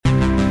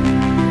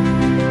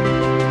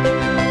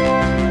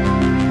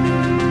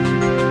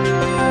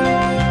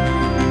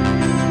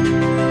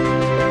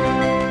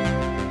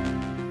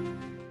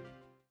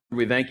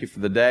thank you for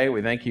the day.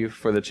 We thank you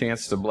for the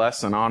chance to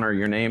bless and honor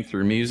your name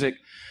through music.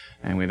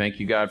 And we thank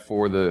you, God,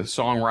 for the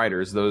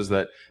songwriters, those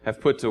that have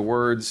put to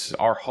words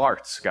our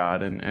hearts,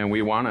 God. And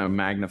we want to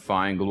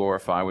magnify and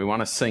glorify. We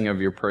want to sing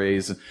of your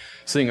praise,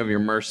 sing of your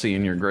mercy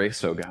and your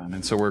grace, oh God.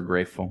 And so we're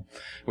grateful.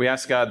 We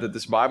ask, God, that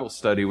this Bible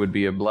study would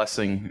be a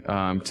blessing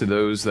to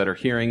those that are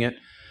hearing it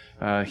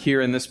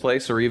here in this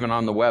place or even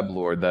on the web,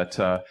 Lord, that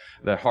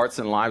hearts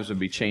and lives would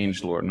be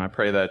changed, Lord. And I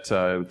pray that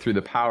through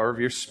the power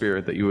of your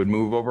Spirit that you would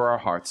move over our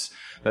hearts,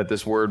 that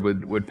this word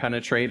would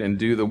penetrate and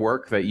do the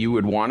work that you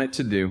would want it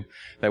to do,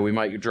 that we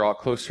might draw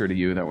closer to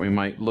you, that we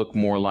might look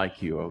more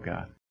like you, oh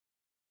God.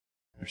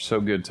 You're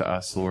so good to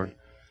us, Lord.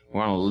 We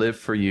want to live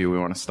for you. We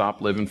want to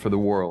stop living for the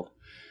world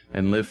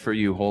and live for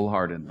you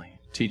wholeheartedly.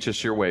 Teach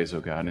us your ways,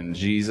 oh God. In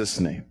Jesus'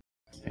 name,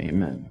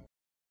 amen.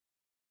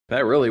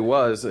 That really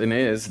was and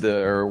is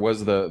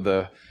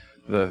the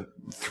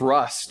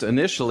thrust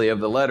initially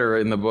of the letter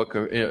in the book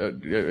of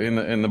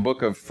in the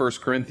book of 1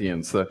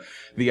 Corinthians.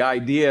 The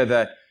idea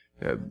that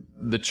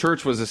the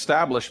church was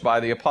established by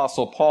the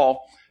Apostle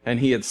Paul,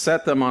 and he had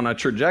set them on a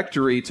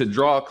trajectory to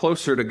draw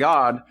closer to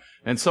God.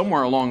 And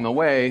somewhere along the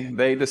way,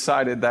 they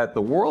decided that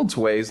the world's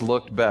ways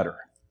looked better,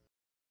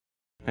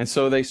 and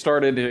so they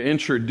started to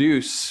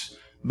introduce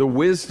the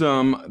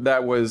wisdom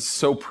that was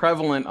so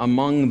prevalent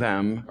among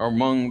them, or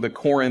among the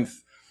Corinth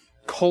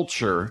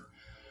culture,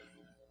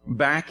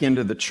 back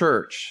into the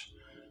church.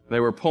 They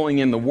were pulling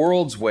in the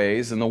world's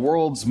ways and the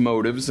world's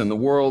motives and the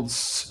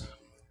world's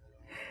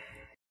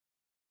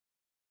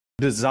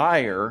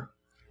desire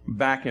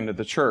back into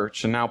the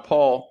church. And now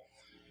Paul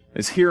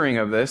is hearing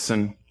of this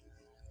and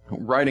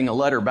writing a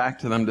letter back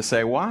to them to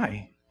say,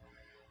 why?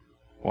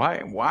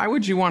 Why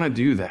would you want to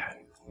do that?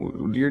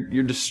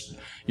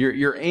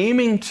 You're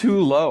aiming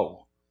too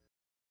low,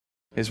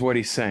 is what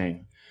he's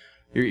saying.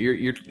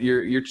 You're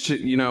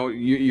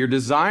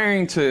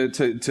desiring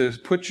to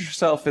put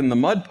yourself in the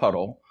mud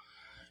puddle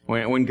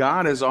when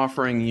God is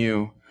offering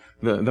you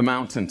the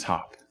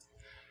mountaintop.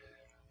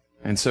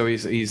 And so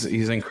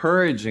he's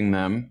encouraging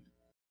them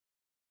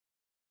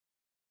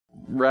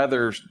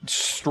rather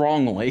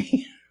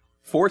strongly,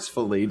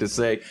 forcefully, to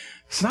say,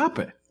 stop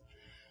it.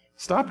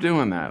 Stop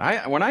doing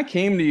that. When I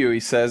came to you, he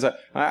says,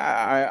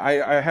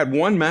 I had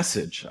one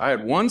message. I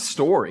had one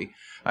story.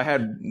 I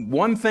had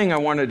one thing I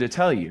wanted to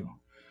tell you,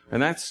 and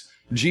that's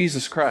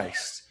Jesus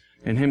Christ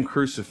and Him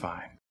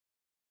crucified.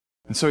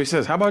 And so he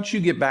says, how about you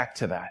get back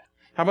to that?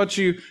 How about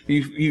you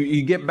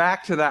get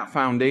back to that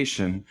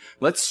foundation?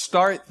 Let's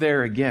start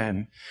there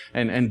again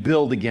and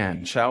build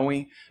again, shall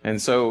we? And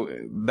so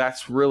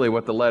that's really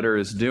what the letter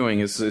is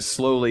doing, is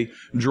slowly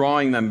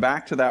drawing them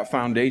back to that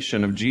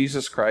foundation of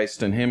Jesus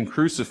Christ and Him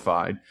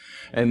crucified,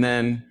 and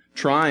then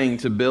trying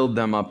to build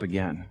them up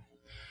again.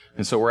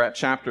 And so we're at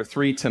chapter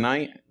 3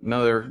 tonight,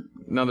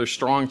 another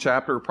strong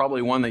chapter,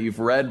 probably one that you've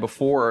read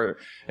before, or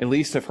at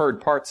least have heard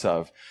parts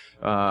of.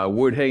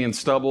 Wood, hay, and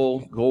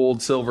stubble,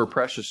 gold, silver,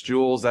 precious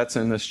jewels, that's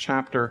in this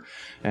chapter.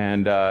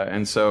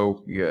 And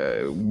so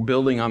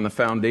building on the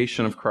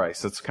foundation of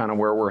Christ, that's kind of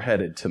where we're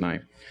headed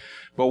tonight.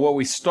 But what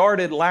we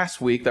started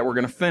last week that we're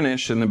going to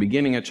finish in the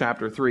beginning of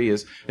chapter 3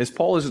 is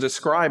Paul is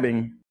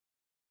describing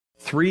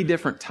 3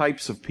 different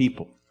types of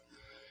people.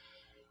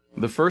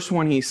 The first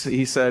one he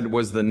said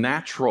was the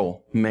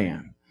natural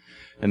man.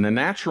 And the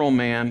natural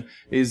man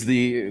is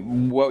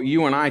what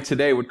you and I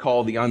today would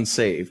call the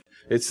unsaved.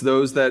 It's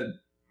those that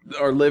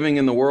are living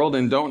in the world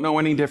and don't know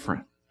any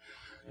different.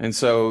 And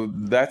so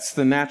that's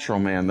the natural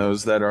man,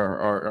 those that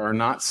are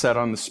not set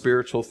on the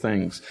spiritual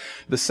things.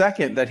 The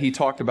second that he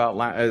talked about,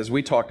 as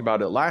we talked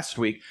about it last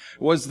week,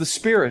 was the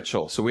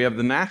spiritual. So we have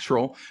the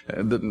natural,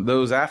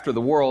 those after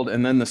the world,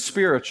 and then the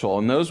spiritual.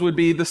 And those would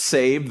be the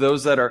saved,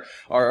 those that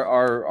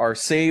are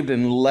saved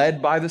and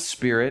led by the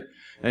Spirit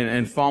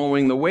and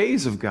following the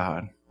ways of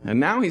God. And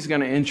now he's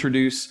going to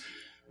introduce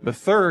the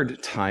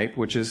third type,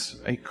 which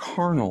is a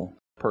carnal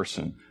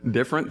person,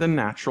 different than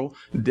natural,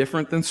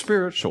 different than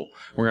spiritual.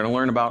 We're going to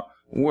learn about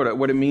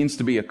what it means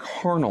to be a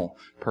carnal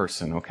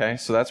person, okay?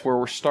 So that's where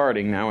we're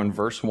starting now in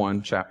verse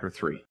 1, chapter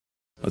 3.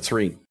 Let's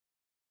read.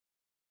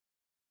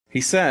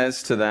 He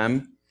says to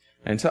them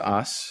and to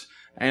us,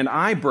 "And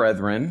I,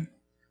 brethren,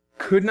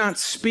 could not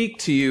speak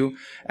to you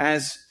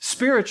as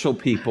spiritual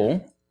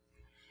people,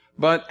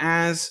 but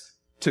as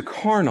to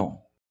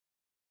carnal,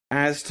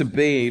 as to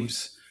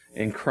babes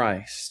in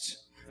Christ."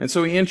 And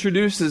so he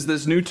introduces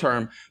this new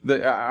term.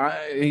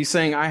 He's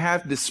saying, I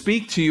have to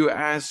speak to you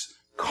as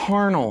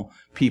carnal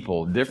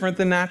people, different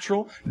than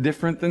natural,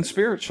 different than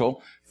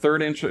spiritual,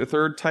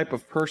 third type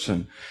of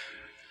person.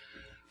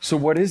 So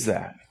what is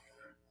that?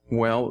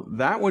 Well,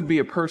 that would be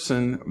a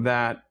person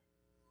that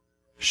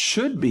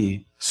should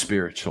be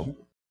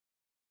spiritual,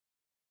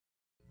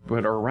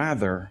 but are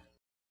rather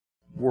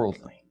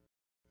worldly,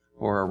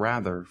 or are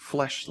rather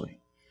fleshly.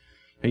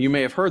 And you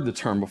may have heard the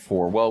term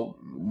before. Well,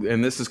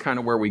 and this is kind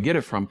of where we get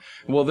it from.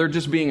 Well, they're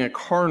just being a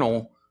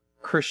carnal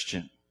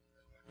Christian.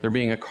 They're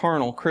being a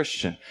carnal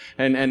Christian.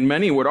 And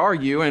many would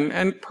argue,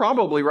 and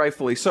probably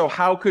rightfully so,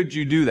 how could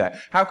you do that?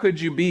 How could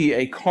you be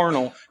a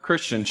carnal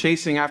Christian,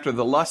 chasing after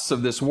the lusts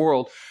of this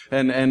world,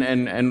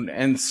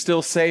 and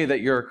still say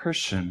that you're a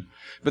Christian.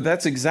 But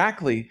that's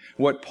exactly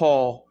what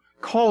Paul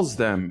calls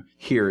them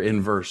here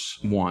in verse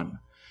 1.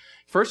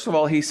 First of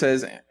all, he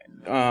says,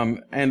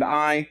 and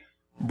I,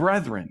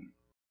 brethren.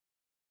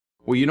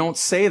 Well, you don't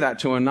say that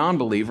to a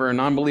non-believer. A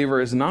non-believer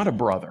is not a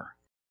brother.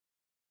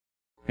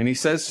 And he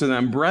says to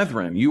them,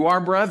 brethren, you are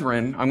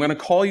brethren. I'm going to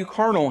call you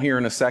carnal here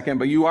in a second,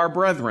 but you are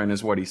brethren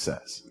is what he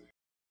says.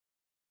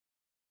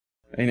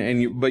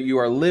 But you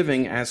are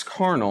living as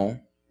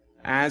carnal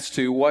as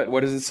to what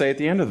does it say at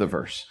the end of the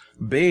verse?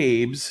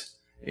 Babes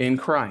in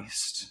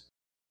Christ.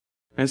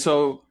 And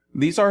so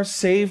these are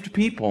saved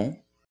people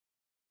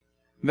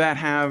that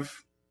have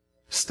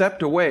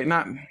stepped away,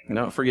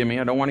 forgive me,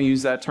 I don't want to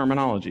use that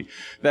terminology,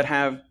 that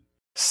have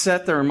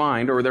set their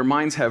mind, or their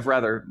minds have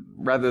rather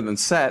than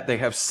set, they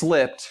have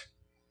slipped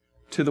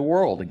to the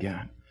world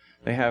again.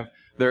 They have,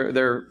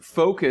 their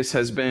focus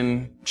has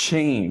been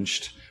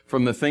changed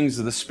from the things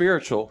of the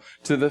spiritual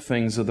to the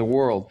things of the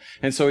world.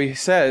 And so he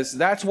says,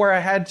 that's where I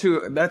have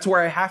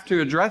to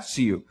address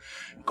you,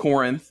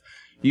 Corinth.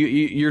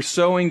 You're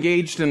so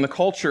engaged in the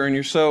culture and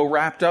you're so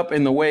wrapped up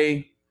in the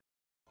way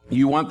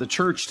you want the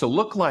church to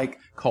look like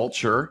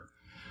culture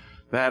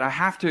that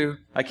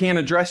I can't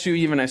address you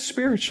even as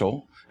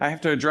spiritual. I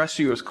have to address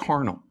you as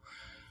carnal.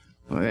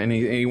 And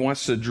he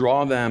wants to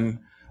draw them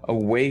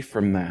away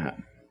from that.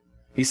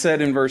 He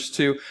said in verse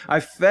 2, I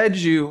fed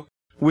you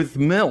with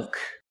milk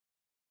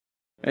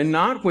and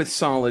not with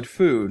solid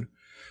food,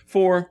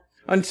 for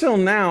until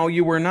now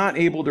you were not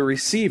able to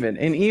receive it,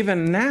 and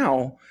even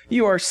now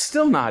you are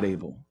still not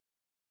able.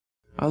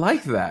 I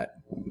like that.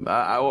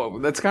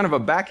 That's kind of a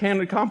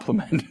backhanded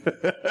compliment.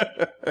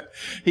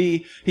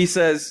 He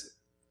says,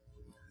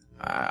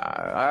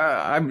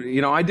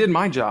 I did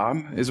my job,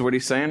 is what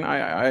he's saying.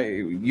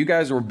 You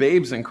guys were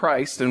babes in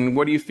Christ, and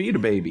what do you feed a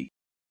baby?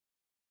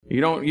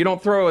 You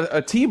don't throw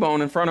a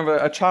T-bone in front of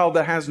a child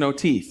that has no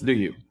teeth, do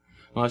you?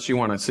 Unless you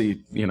want to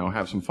see,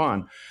 have some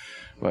fun.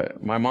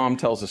 But my mom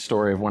tells a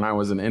story of when I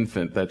was an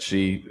infant that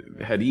she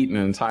had eaten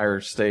an entire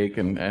steak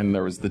and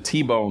there was the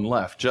T-bone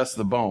left, just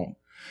the bone.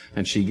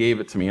 And she gave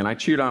it to me, and I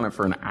chewed on it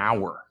for an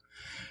hour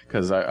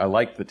because I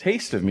liked the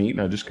taste of meat,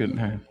 and I just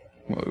couldn't.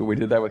 We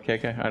did that with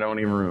KK? I don't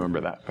even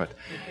remember that, but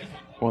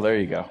well, there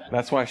you go.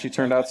 That's why she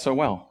turned out so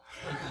well.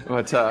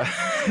 But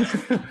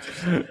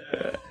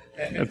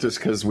just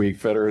because we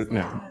fed her,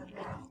 no.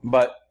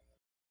 But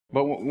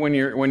when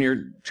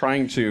you're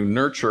trying to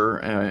nurture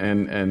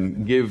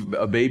and give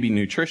a baby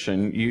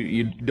nutrition,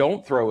 you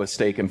don't throw a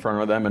steak in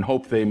front of them and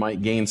hope they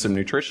might gain some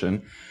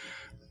nutrition.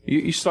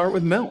 You start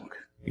with milk.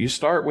 You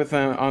start with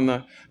on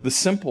the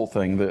simple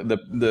thing.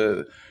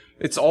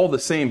 It's all the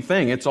same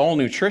thing. It's all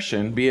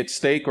nutrition, be it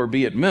steak or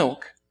be it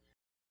milk.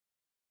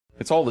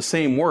 It's all the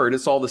same word.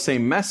 It's all the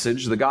same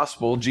message, the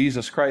gospel,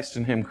 Jesus Christ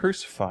and Him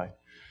crucified.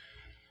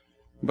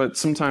 But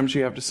sometimes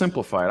you have to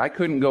simplify it. I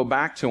couldn't go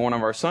back to one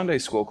of our Sunday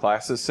school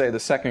classes, say the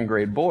second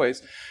grade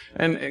boys,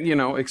 and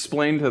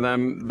explain to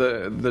them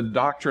the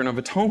doctrine of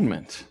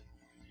atonement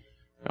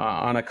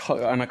on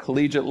a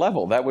collegiate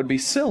level. That would be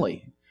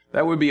silly.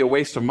 That would be a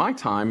waste of my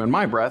time and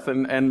my breath,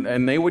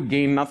 and they would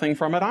gain nothing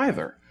from it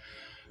either.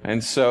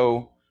 And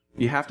so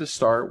you have to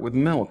start with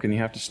milk, and you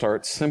have to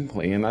start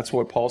simply, and that's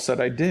what Paul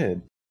said I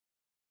did.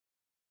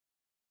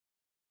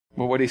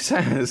 But what he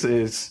says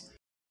is,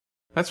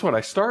 that's what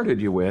I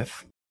started you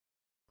with,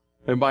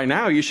 and by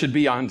now you should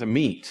be on to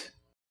meat.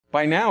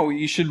 By now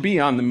you should be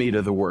on the meat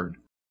of the word.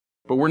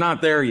 But we're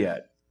not there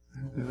yet.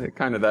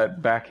 Kind of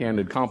that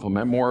backhanded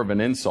compliment, more of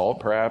an insult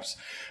perhaps,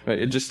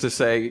 just to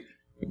say,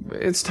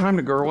 it's time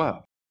to grow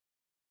up.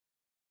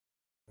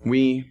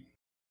 We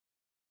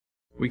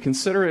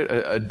consider it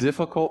a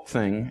difficult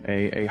thing,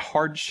 a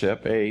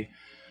hardship, a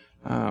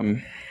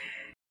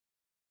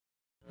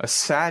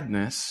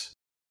sadness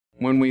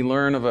when we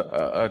learn of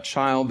a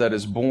child that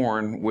is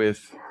born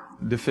with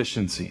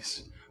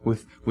deficiencies,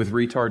 with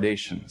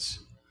retardations.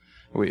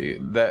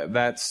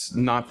 That's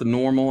not the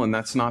normal, and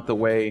that's not the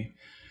way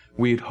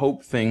we'd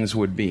hope things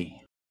would be.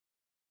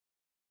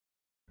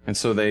 And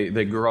so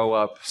they grow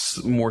up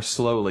more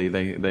slowly,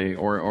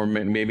 or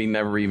maybe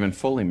never even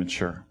fully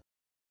mature.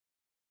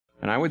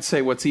 And I would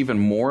say what's even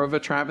more of a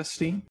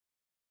travesty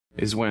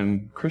is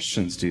when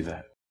Christians do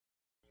that.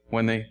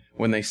 When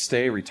they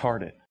stay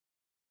retarded.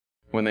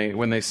 When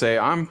they say,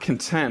 I'm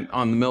content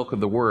on the milk of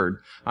the word.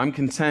 I'm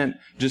content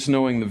just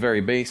knowing the very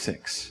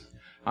basics.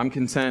 I'm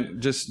content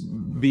just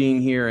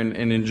being here and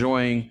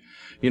enjoying,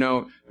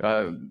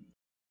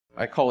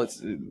 I call it,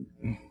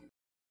 I'm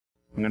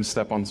going to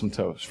step on some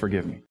toes,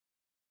 forgive me.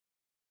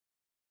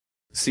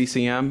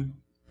 CCM,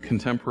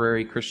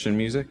 contemporary Christian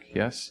music,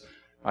 yes.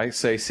 I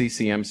say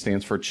CCM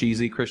stands for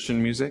cheesy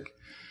Christian music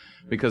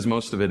because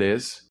most of it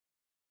is.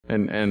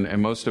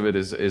 And most of it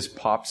is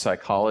pop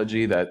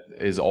psychology that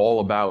is all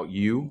about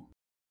you.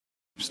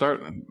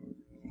 Start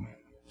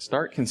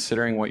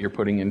considering what you're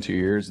putting into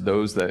your ears,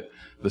 the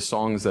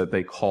songs that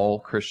they call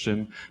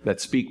Christian, that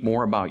speak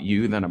more about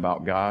you than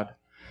about God,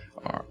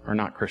 are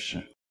not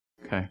Christian.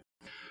 Okay?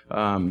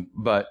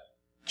 But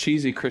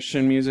cheesy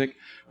Christian music,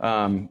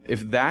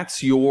 if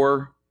that's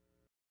your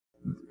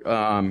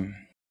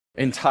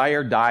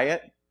entire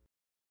diet,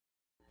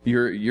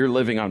 you're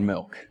living on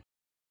milk.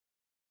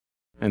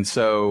 And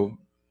so,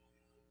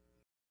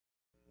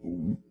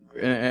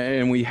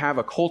 and we have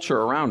a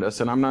culture around us,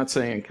 and I'm not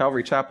saying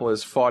Calvary Chapel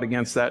has fought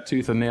against that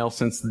tooth and nail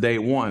since day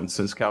one,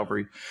 since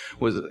Calvary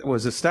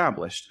was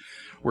established.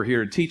 We're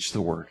here to teach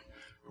the Word.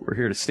 We're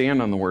here to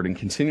stand on the Word and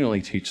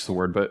continually teach the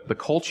Word. But the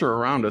culture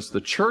around us, the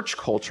church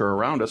culture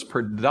around us,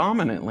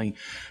 predominantly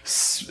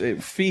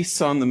feasts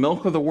on the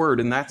milk of the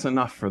Word, and that's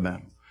enough for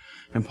them.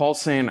 And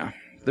Paul's saying,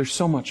 there's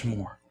so much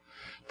more.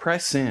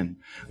 Press in,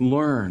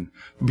 learn,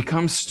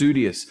 become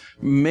studious,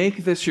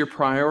 make this your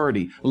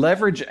priority.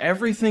 Leverage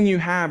everything you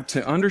have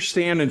to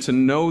understand and to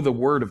know the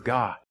Word of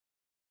God.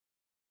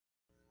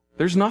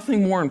 There's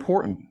nothing more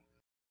important.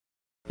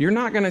 You're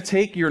not going to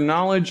take your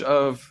knowledge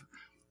of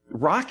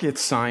rocket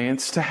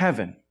science to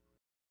heaven.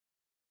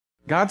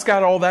 God's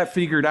got all that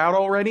figured out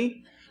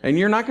already, and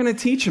you're not going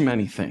to teach him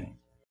anything.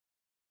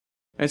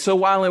 And so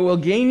while it will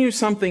gain you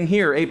something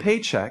here, a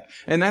paycheck,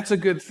 and that's a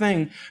good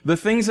thing, the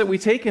things that we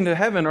take into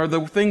heaven are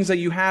the things that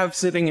you have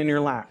sitting in your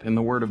lap in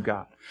the Word of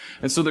God.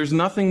 And so there's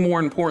nothing more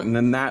important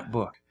than that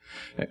book,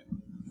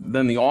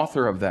 than the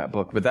author of that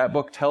book. But that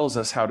book tells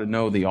us how to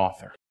know the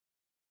author.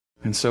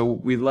 And so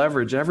we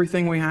leverage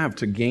everything we have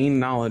to gain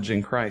knowledge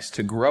in Christ,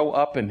 to grow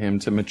up in Him,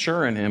 to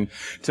mature in Him,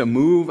 to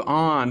move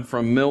on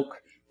from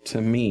milk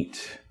to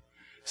meat.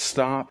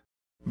 Stop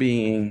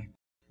being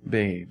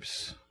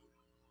babes.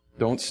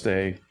 Don't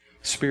stay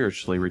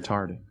spiritually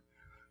retarded.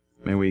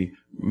 May we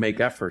make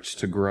efforts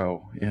to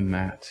grow in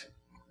that.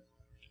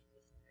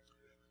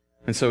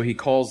 And so he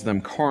calls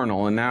them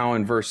carnal. And now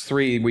in verse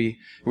 3,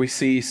 we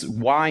see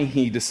why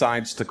he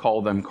decides to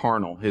call them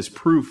carnal, his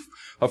proof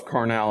of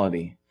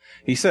carnality.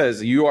 He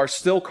says, you are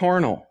still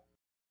carnal.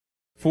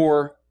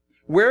 For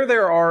where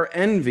there are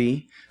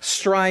envy,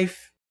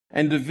 strife,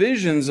 and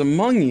divisions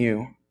among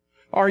you,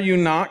 are you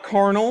not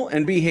carnal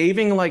and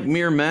behaving like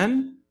mere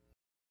men?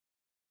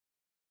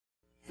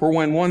 For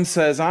when one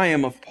says, I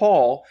am of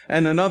Paul,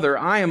 and another,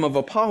 I am of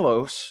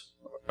Apollos,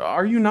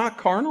 are you not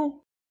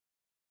carnal?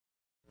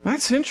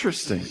 That's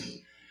interesting.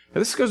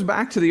 This goes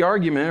back to the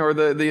argument, or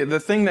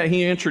the thing that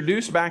he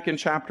introduced back in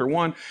chapter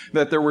 1,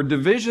 that there were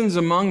divisions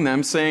among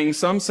them,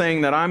 some saying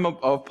that I'm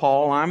of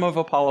Paul, I'm of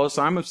Apollos,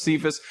 I'm of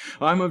Cephas,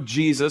 I'm of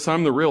Jesus,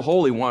 I'm the real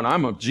Holy One,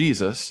 I'm of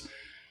Jesus.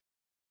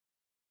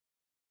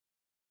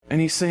 And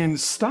he's saying,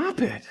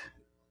 stop it.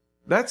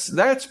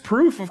 That's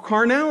proof of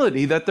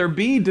carnality, that there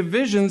be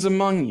divisions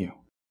among you.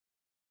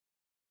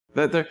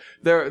 That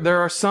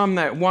there are some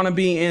that want to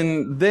be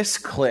in this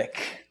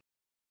clique.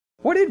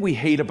 What did we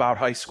hate about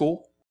high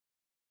school?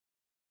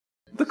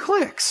 The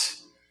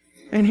cliques.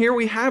 And here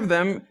we have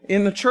them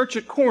in the church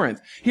at Corinth.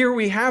 Here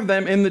we have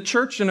them in the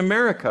church in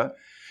America.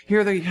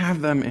 Here they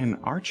have them in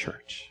our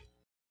church.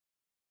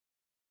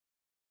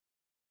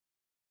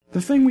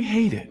 The thing we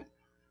hated.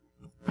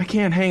 I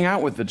can't hang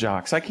out with the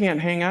jocks. I can't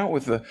hang out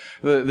with the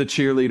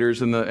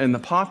cheerleaders and the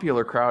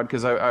popular crowd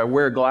because I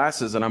wear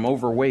glasses and I'm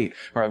overweight,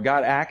 or I've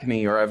got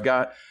acne, or I've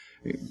got,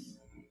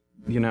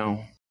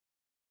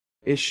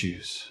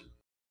 issues.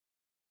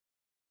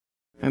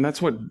 And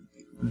that's what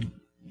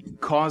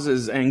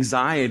causes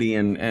anxiety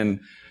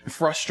and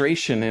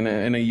frustration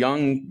in a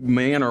young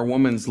man or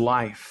woman's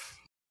life.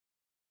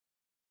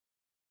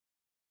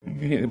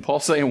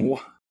 Paul's saying,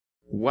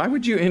 why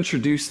would you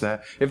introduce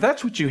that? If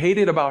that's what you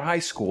hated about high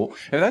school,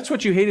 if that's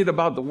what you hated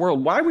about the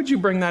world, why would you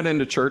bring that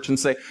into church and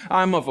say,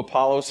 I'm of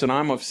Apollos, and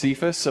I'm of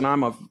Cephas, and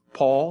I'm of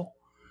Paul?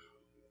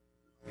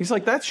 He's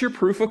like, that's your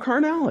proof of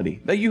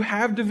carnality, that you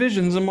have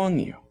divisions among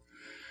you,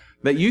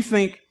 that you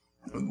think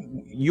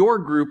your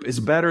group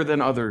is better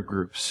than other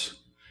groups,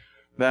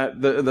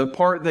 that the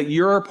part that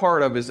you're a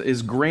part of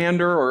is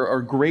grander or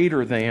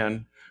greater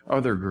than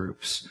other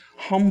groups.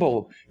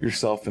 Humble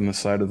yourself in the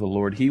sight of the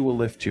Lord. He will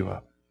lift you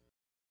up.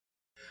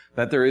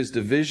 That there is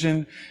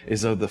division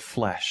is of the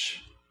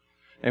flesh.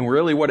 And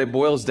really what it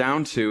boils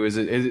down to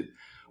is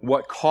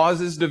what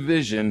causes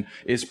division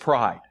is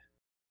pride.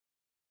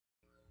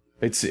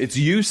 It's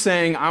you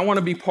saying, I want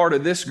to be part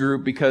of this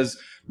group because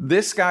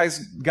this guy's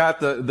got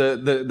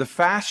the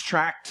fast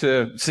track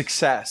to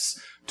success,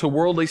 to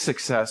worldly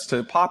success,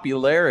 to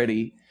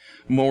popularity,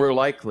 more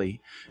likely.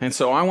 And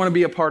so I want to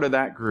be a part of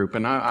that group,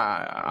 and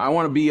I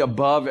want to be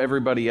above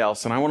everybody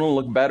else, and I want to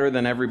look better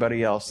than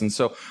everybody else. And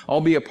so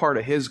I'll be a part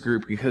of his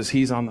group because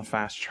he's on the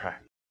fast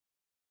track.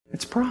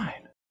 It's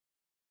pride.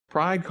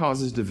 Pride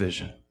causes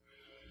division.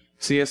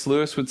 C.S.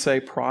 Lewis would say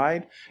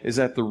pride is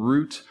at the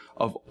root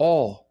of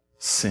all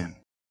sin.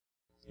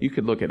 You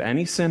could look at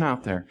any sin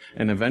out there,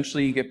 and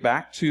eventually you get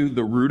back to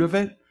the root of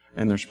it,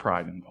 and there's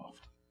pride involved.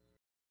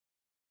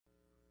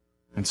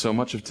 And so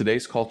much of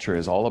today's culture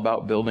is all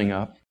about building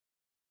up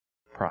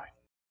pride.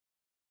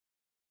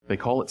 They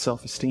call it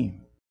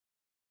self-esteem,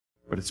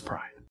 but it's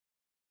pride.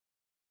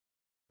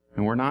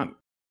 And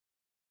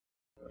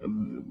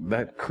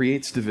that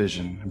creates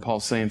division. And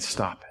Paul's saying,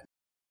 stop it.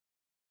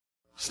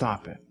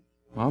 Stop it.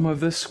 I'm of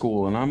this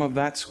school, and I'm of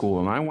that school,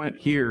 and I went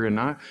here, and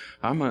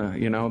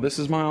I'm this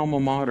is my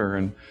alma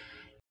mater.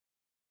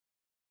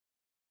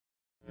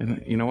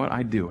 And you know what?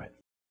 I do it.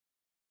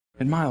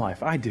 In my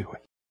life, I do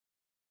it.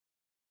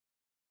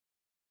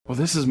 Well,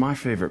 this is my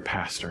favorite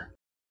pastor.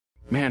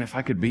 Man, if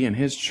I could be in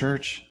his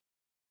church,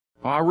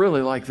 oh, I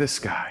really like this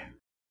guy.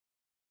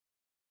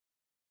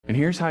 And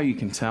here's how you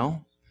can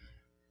tell.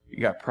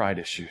 You got pride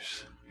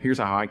issues. Here's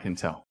how I can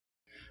tell.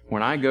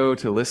 When I go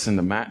to listen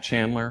to Matt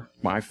Chandler,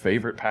 my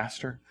favorite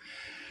pastor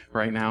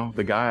right now,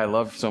 the guy I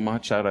love so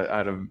much out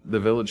of the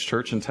Village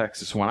Church in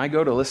Texas, when I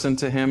go to listen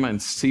to him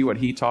and see what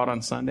he taught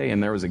on Sunday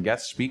and there was a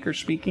guest speaker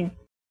speaking,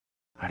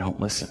 I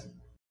don't listen.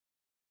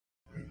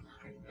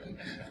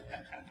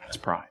 It's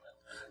pride.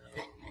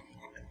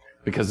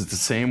 Because it's the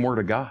same Word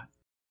of God.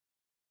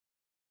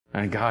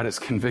 And God has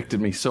convicted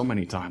me so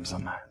many times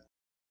on that.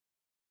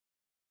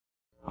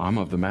 I'm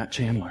of the Matt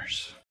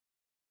Chandlers.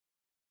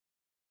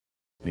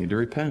 Need to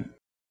repent.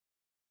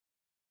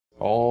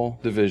 All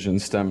division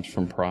stems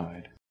from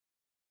pride.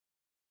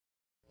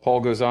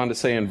 Paul goes on to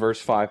say in verse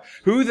 5,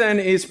 who then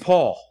is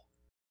Paul?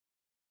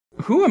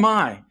 Who am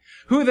I?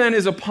 Who then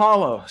is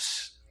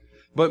Apollos?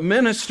 But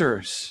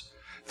ministers,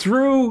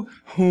 through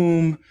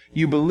whom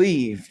you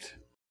believed,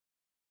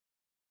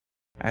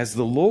 as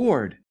the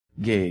Lord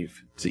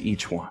gave to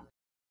each one.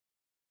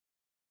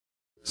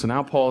 So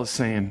now Paul is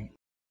saying,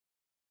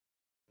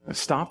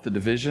 stop the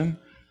division.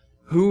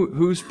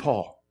 Who's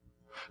Paul?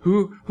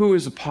 Who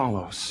is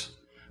Apollos?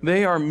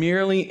 They are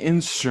merely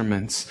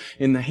instruments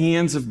in the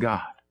hands of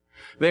God.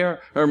 They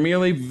are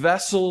merely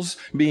vessels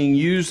being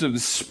used of the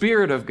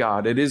Spirit of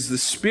God. It is the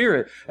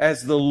Spirit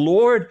as the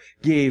Lord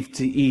gave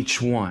to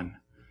each one.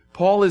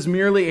 Paul is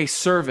merely a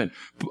servant.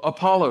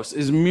 Apollos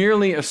is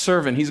merely a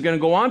servant. He's going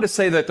to go on to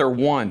say that they're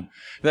one.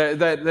 That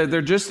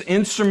they're just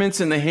instruments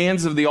in the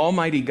hands of the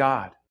Almighty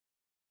God.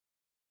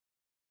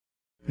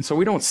 And so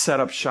we don't set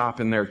up shop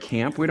in their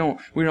camp. We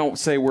don't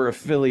say we're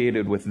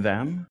affiliated with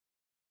them.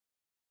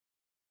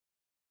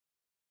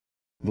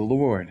 The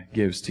Lord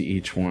gives to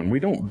each one. We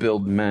don't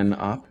build men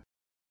up.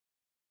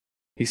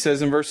 He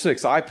says in verse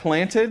 6, I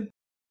planted,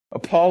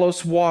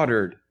 Apollos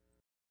watered,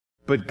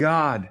 but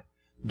God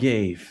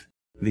gave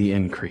the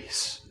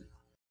increase.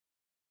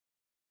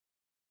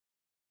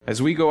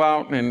 As we go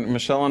out, and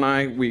Michelle and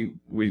I,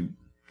 we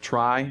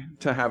try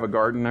to have a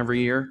garden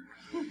every year.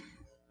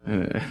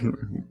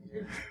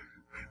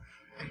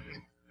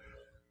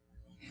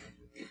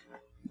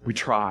 We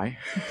try.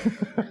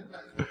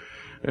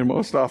 And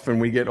most often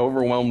we get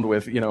overwhelmed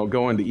with,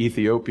 going to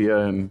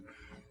Ethiopia and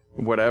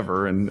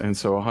whatever, and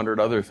so 100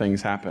 other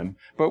things happen.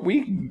 But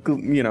we,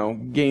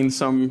 gained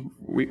some,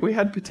 we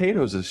had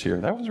potatoes this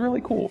year. That was really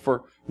cool.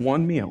 For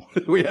one meal,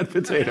 we had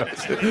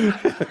potatoes.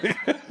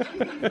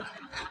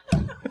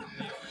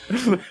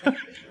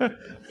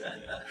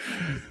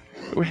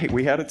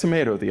 We had a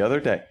tomato the other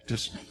day,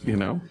 just,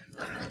 And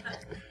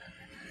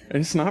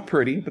it's not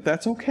pretty, but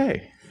that's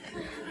okay.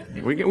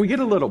 We get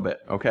a little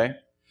bit, okay?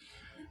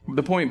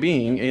 The point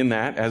being in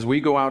that, as we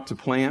go out to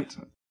plant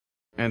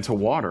and to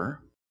water,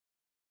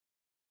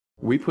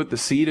 we put the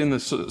seed in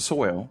the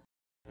soil,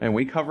 and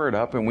we cover it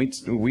up, and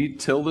we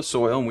till the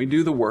soil, and we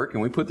do the work,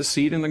 and we put the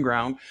seed in the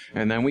ground,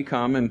 and then we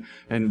come and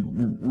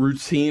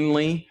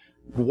routinely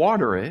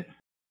water it.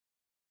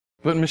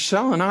 But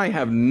Michelle and I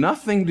have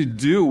nothing to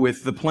do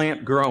with the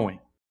plant growing.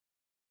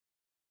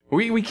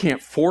 We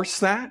can't force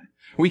that.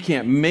 We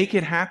can't make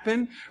it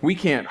happen. We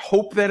can't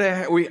hope that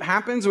it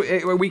happens.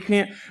 We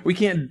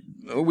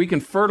can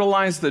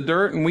fertilize the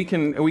dirt, and we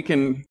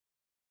can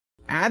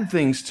add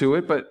things to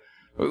it, but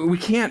we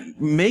can't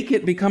make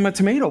it become a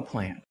tomato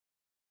plant.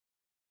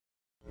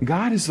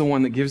 God is the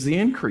one that gives the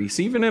increase,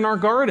 even in our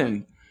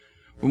garden,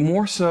 but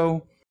more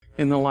so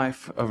in the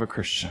life of a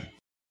Christian.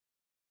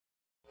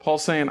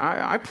 Paul's saying,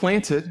 I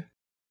planted,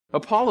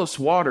 Apollos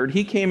watered,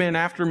 he came in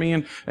after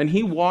me and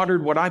he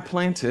watered what I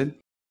planted.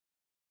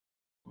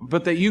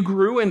 But that you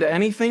grew into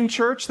anything,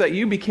 church, that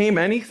you became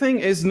anything,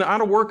 is not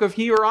a work of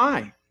he or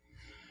I.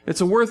 It's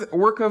a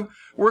work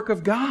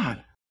of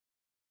God.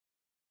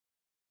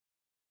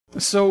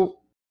 So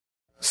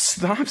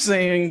stop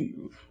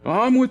saying,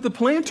 I'm with the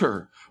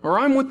planter, or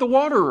I'm with the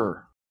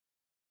waterer.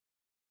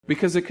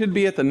 Because it could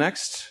be at the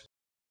next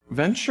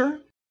venture,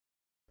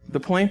 the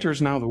planter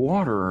is now the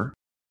waterer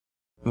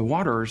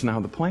is now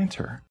the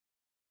planter.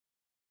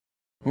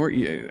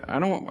 I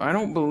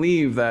don't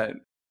believe that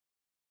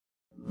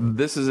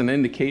this is an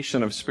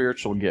indication of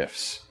spiritual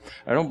gifts.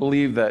 I don't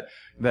believe that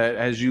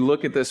as you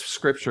look at this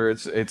scripture,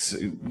 it's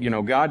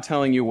God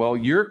telling you, well,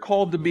 you're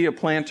called to be a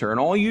planter, and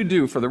all you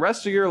do for the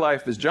rest of your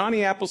life is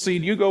Johnny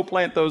Appleseed, you go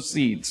plant those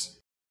seeds.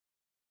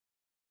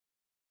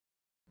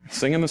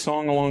 Singing the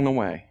song along the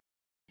way.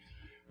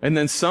 And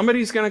then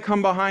somebody's going to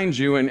come behind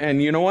you,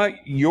 and you know what?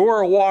 You're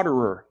a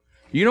waterer.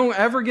 You don't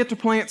ever get to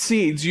plant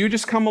seeds. You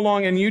just come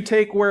along and you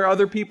take where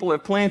other people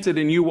have planted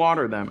and you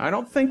water them. I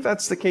don't think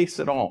that's the case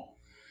at all.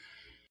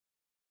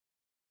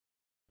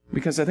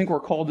 Because I think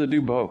we're called to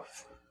do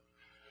both.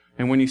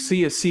 And when you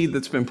see a seed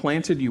that's been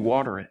planted, you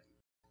water it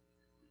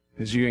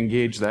as you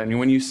engage that. And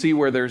when you see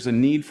where there's a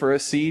need for a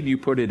seed, you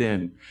put it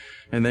in.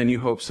 And then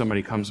you hope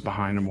somebody comes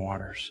behind and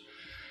waters.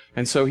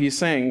 And so he's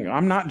saying,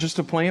 I'm not just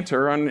a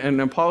planter, and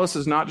Apollos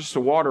is not just a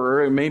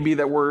waterer. It may be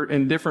that we're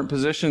in different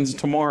positions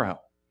tomorrow.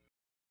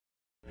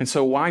 And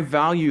so why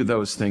value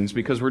those things?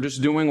 Because we're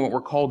just doing what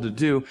we're called to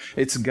do.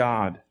 It's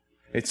God.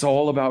 It's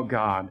all about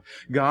God.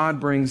 God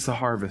brings the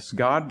harvest.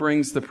 God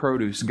brings the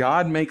produce.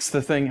 God makes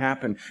the thing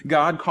happen.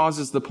 God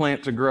causes the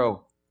plant to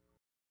grow.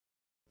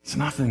 It's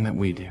nothing that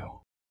we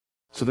do.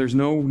 So there's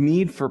no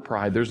need for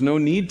pride. There's no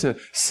need to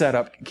set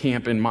up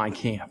camp in my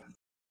camp.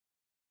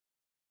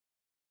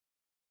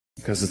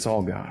 Because it's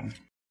all God.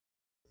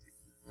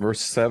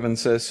 Verse 7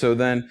 says, so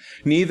then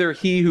neither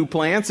he who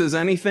plants is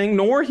anything,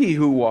 nor he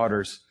who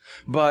waters,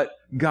 but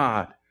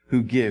God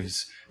who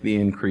gives the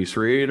increase.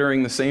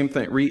 Reiterating the same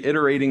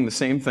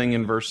thing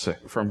in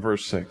from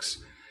verse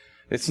 6.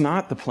 It's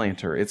not the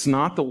planter. It's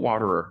not the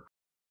waterer.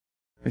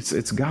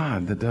 It's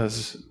God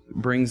that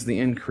brings the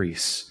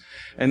increase.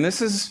 And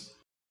this is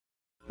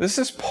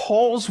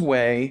Paul's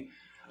way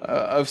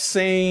of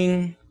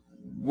saying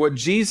what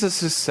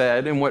Jesus has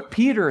said and what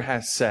Peter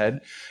has said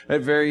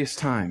at various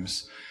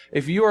times.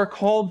 If you are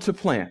called to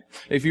plant,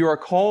 if you are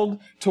called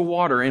to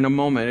water in a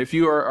moment, if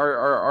you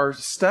are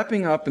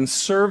stepping up and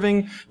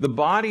serving the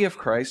body of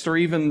Christ, or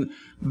even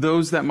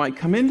those that might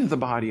come into the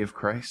body of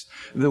Christ,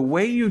 the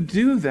way you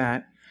do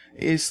that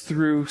is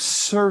through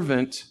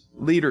servant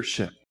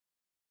leadership.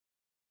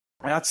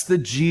 That's the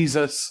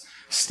Jesus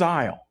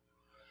style.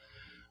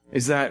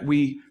 Is that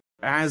we,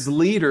 as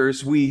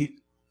leaders, we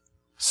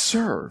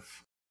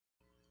serve.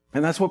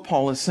 And that's what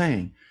Paul is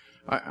saying.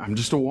 I'm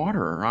just a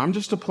waterer. I'm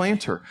just a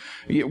planter.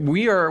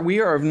 We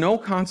are of no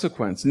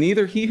consequence.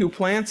 Neither he who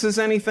plants is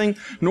anything,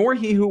 nor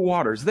he who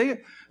waters. They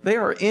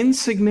are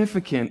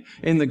insignificant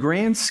in the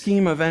grand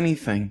scheme of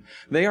anything.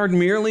 They are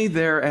merely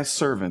there as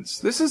servants.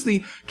 This is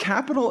the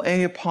capital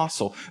A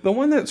apostle, the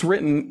one that's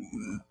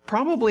written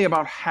probably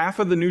about half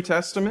of the New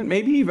Testament,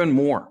 maybe even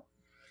more.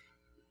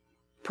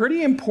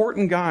 Pretty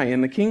important guy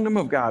in the kingdom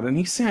of God. And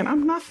he's saying,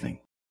 I'm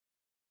nothing.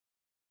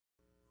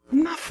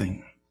 I'm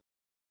nothing.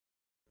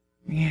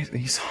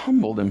 He's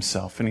humbled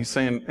himself, and he's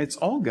saying, it's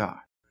all God.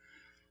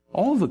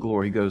 All the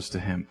glory goes to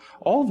him.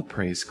 All the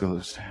praise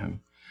goes to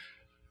him.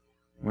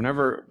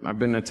 Whenever I've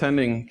been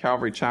attending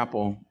Calvary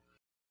Chapel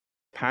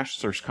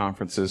pastors'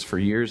 conferences for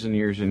years and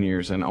years and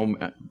years,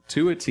 and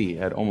to a T,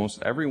 at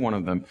almost every one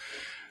of them,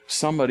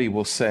 somebody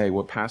will say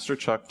what Pastor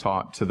Chuck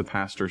taught to the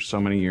pastors so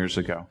many years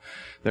ago.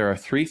 There are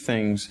 3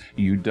 things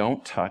you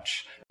don't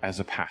touch as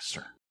a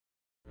pastor.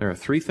 There are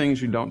 3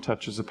 things you don't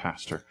touch as a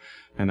pastor,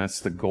 and that's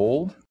the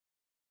gold,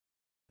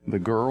 the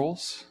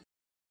girls,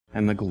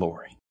 and the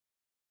glory.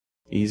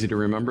 Easy to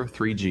remember,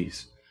 3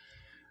 G's.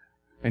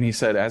 And he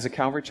said, as a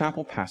Calvary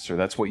Chapel pastor,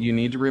 that's what you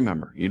need to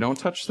remember. You don't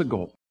touch the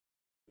gold.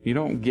 You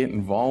don't get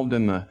involved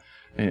in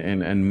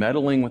and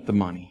meddling with the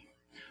money.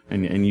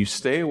 And you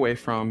stay away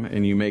from,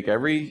 and you make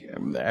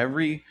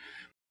every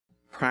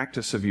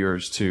practice of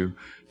yours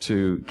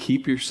to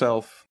keep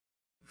yourself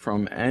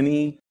from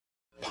any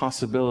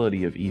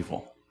possibility of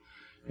evil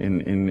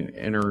in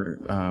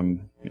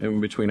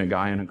between a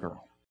guy and a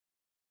girl.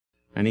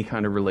 Any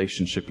kind of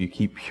relationship you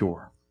keep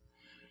pure.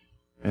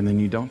 And then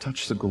you don't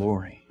touch the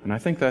glory. And I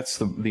think that's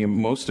the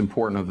most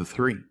important of the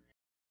 3.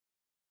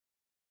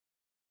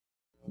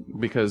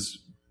 Because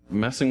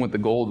messing with the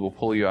gold will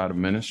pull you out of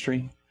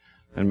ministry,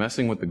 and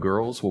messing with the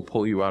girls will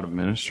pull you out of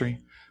ministry,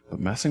 but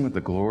messing with the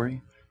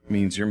glory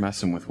means you're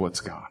messing with what's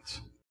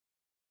God's.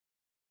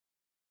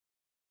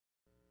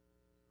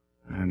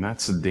 And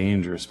that's a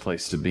dangerous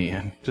place to be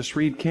in. Just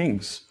read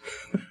Kings.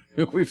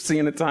 We've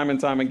seen it time and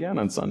time again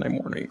on Sunday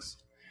mornings.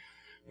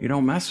 You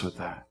don't mess with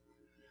that.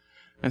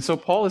 And so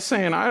Paul is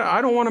saying,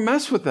 I don't want to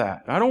mess with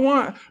that.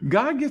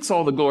 God gets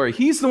all the glory.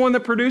 He's the one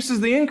that produces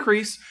the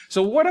increase.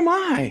 So what am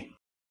I?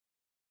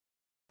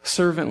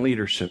 Servant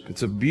leadership.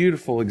 It's a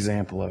beautiful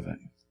example of it.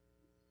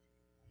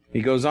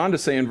 He goes on to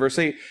say in verse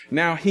 8,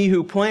 now he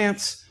who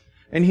plants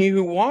and he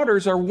who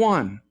waters are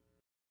one.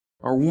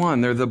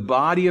 They're the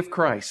body of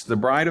Christ, the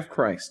bride of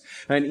Christ.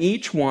 And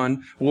each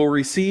one will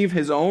receive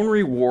his own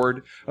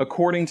reward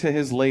according to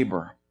his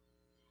labor.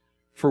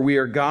 For we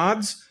are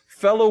God's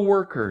fellow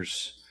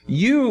workers.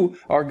 You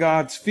are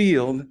God's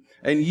field,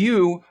 and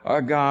you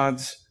are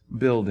God's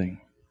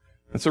building.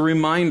 It's a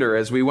reminder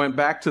as we went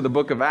back to the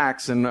book of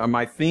Acts, and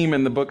my theme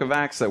in the book of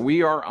Acts, that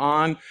we are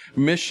on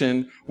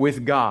mission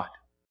with God.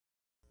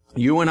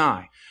 You and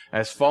I,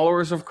 as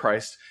followers of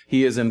Christ,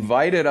 He has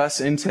invited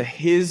us into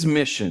His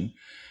mission.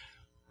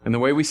 And the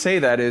way we say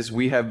that is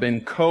we have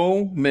been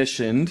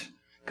commissioned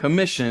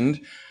to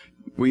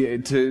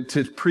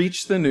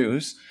preach the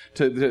news,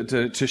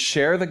 to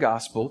share the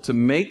gospel, to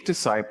make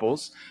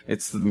disciples.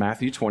 It's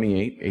Matthew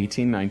 28,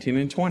 18, 19,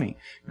 and 20,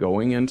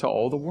 going into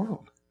all the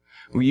world.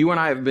 You and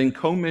I have been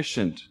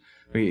commissioned.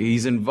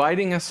 He's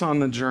inviting us on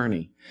the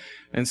journey.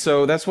 And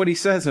so that's what he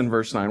says in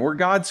verse 9. We're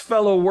God's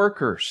fellow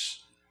workers.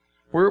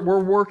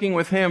 We're working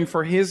with Him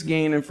for His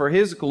gain and for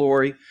His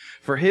glory,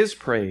 for His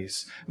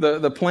praise.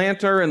 The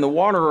planter and the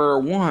waterer are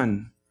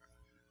one.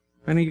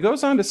 And he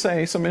goes on to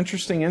say some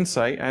interesting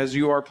insight. As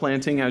you are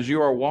planting, as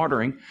you are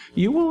watering,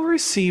 you will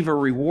receive a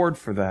reward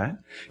for that.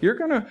 You're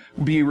going to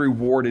be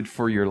rewarded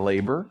for your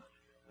labor.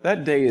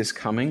 That day is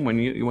coming when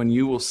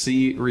you will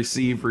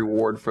receive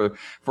reward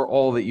for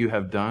all that you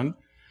have done.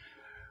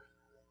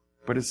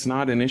 But it's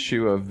not an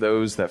issue of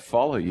those that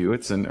follow you.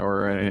 It's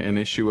an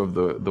issue of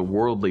the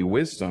worldly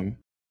wisdom.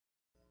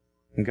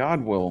 And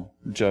God will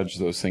judge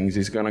those things.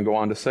 He's going to go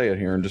on to say it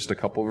here in just a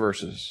couple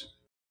verses.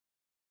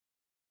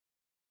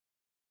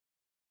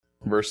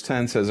 Verse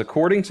 10 says,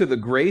 according to the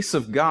grace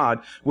of God,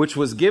 which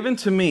was given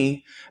to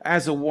me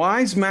as a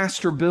wise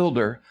master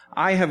builder,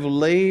 I have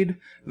laid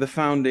the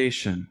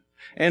foundation,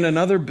 and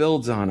another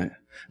builds on it.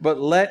 But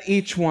let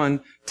each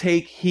one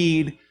take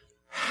heed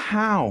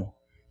how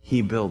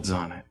he builds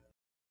on it.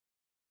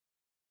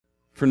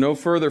 For no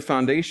further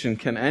foundation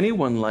can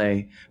anyone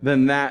lay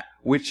than that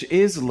which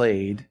is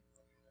laid,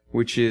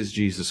 which is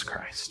Jesus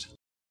Christ.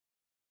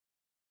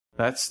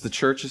 That's the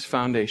church's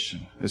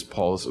foundation, is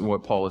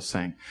what Paul is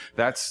saying.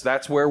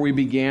 That's where we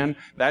began.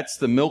 That's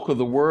the milk of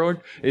the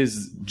word,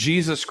 is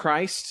Jesus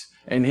Christ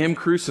and Him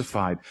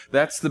crucified.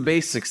 That's the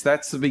basics.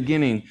 That's the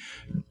beginning.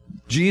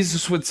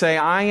 Jesus would say,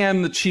 I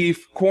am the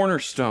chief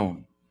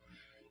cornerstone.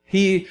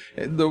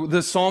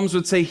 The Psalms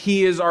would say,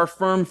 He is our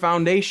firm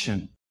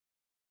foundation.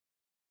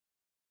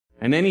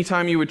 And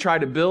anytime you would try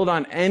to build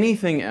on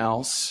anything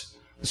else,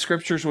 the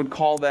Scriptures would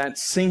call that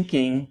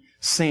sinking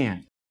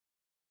sand.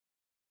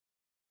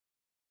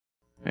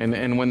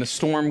 And when the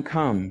storm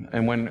comes,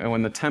 and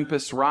when the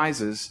tempest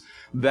rises,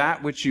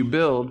 that which you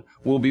build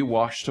will be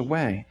washed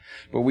away.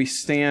 But we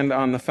stand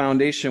on the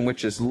foundation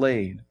which is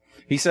laid.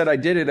 He said, I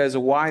did it as a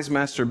wise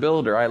master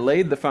builder. I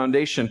laid the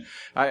foundation.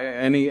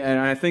 And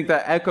I think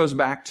that echoes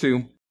back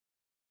to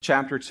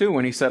chapter 2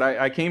 when he said,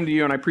 I came to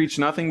you and I preached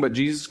nothing but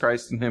Jesus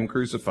Christ and Him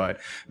crucified.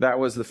 That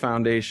was the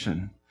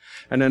foundation.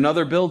 And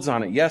another builds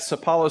on it. Yes,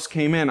 Apollos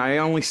came in. I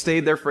only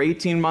stayed there for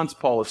 18 months,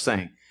 Paul is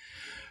saying.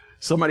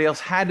 Somebody else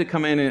had to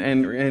come in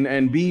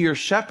and be your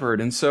shepherd.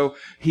 And so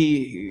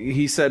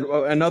he said,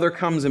 well, another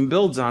comes and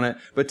builds on it,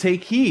 but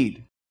take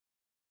heed.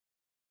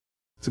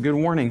 It's a good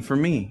warning for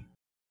me.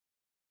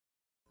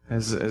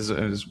 As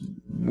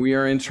we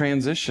are in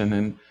transition,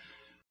 and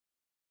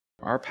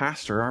our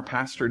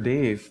pastor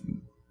Dave,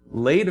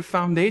 laid a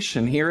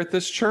foundation here at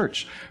this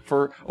church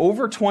for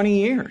over 20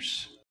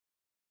 years.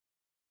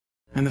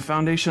 And the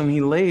foundation he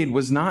laid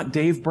was not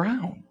Dave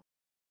Brown.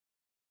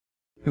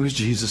 It was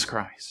Jesus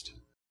Christ.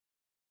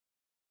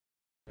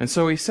 And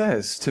so he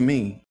says to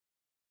me,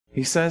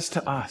 he says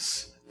to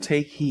us,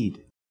 take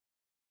heed.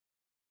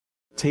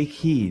 Take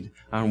heed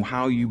on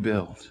how you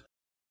build.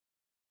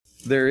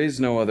 There is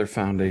no other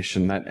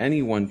foundation that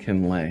anyone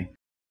can lay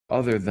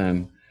other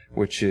than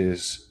which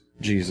is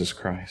Jesus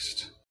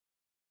Christ.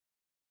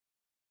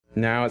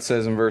 Now it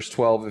says in verse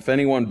 12, if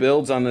anyone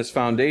builds on this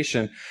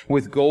foundation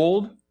with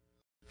gold,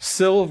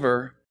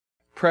 silver,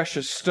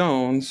 precious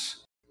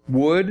stones,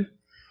 wood,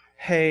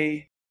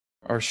 hay,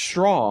 or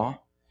straw,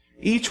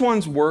 each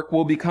one's work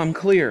will become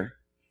clear.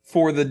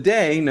 For the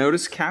day,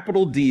 notice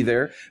capital D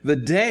there, the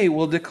day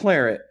will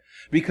declare it,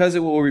 because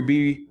it will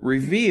be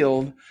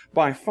revealed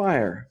by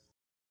fire.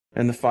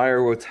 And the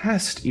fire will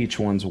test each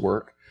one's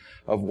work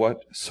of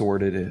what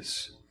sort it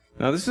is.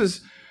 Now this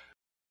is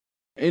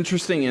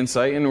interesting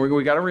insight, and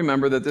we got to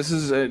remember that this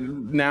is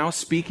now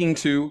speaking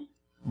to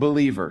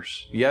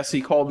believers. Yes, he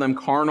called them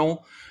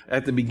carnal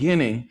at the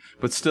beginning,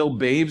 but still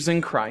babes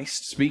in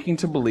Christ, speaking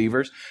to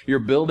believers. You're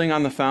building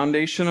on the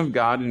foundation of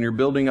God, and you're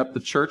building up the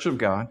church of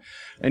God.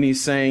 And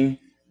he's saying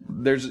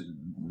there's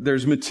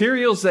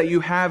materials that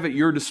you have at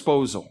your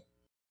disposal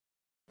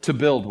to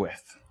build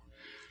with.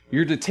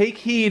 You're to take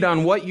heed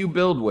on what you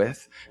build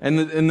with, and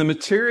the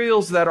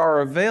materials that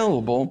are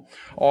available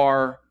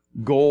are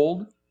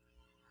gold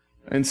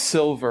and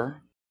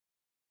silver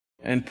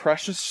and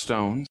precious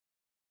stones.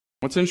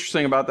 What's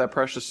interesting about that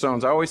precious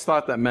stones, I always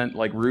thought that meant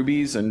like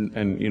rubies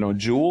and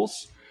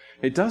jewels.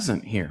 It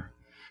doesn't here.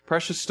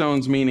 Precious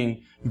stones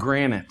meaning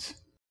granite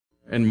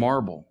and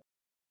marble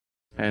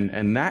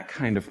and that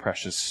kind of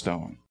precious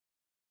stone.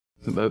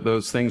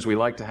 Those things we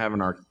like to have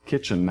in our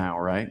kitchen now,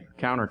 right?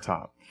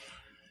 Countertop.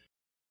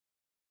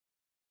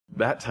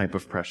 That type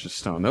of precious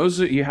stone.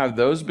 You have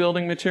those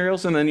building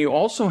materials, and then you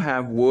also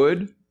have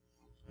wood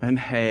and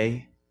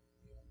hay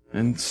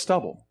and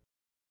stubble.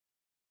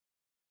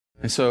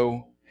 And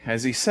so,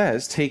 as he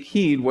says, take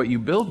heed what you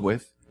build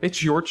with.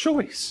 It's your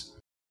choice.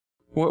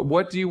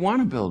 What do you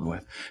want to build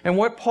with? And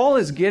what Paul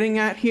is getting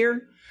at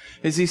here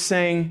is he's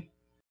saying,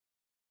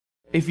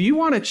 if you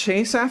want to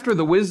chase after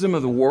the wisdom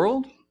of the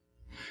world,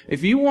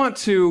 if you want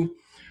to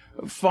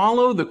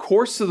follow the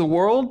course of the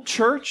world,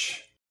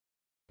 church,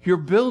 you're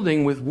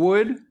building with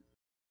wood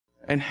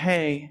and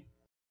hay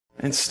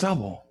and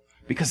stubble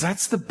because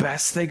that's the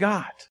best they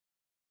got.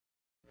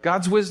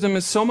 God's wisdom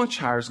is so much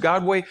higher.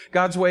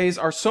 God's ways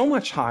are so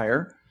much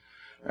higher.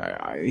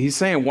 He's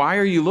saying, why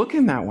are you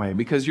looking that way?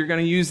 Because you're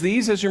going to use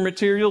these as your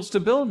materials to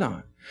build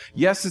on.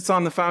 Yes, it's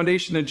on the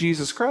foundation of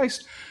Jesus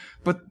Christ,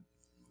 but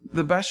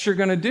the best you're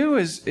going to do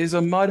is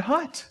a mud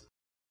hut.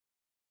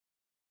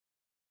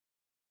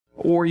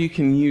 or you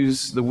can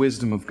use the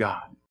wisdom of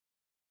God.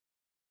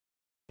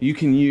 You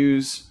can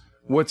use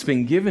what's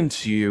been given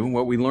to you,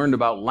 what we learned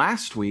about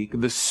last week,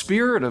 the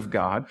Spirit of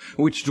God,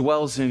 which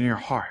dwells in your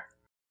heart.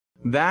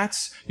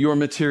 That's your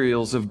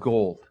materials of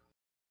gold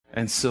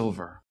and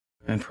silver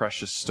and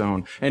precious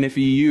stone. And if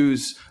you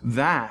use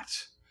that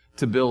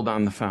to build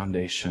on the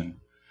foundation,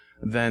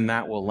 then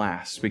that will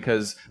last,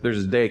 because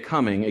there's a day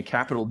coming, a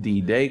capital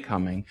D day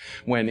coming,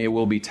 when it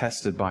will be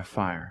tested by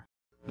fire.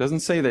 It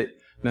doesn't say that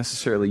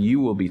necessarily you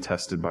will be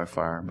tested by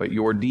fire, but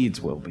your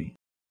deeds will be.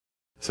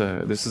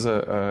 So this is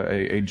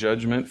a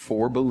judgment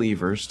for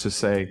believers to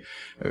say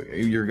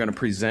you're going to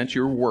present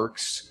your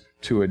works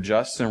to a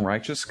just and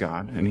righteous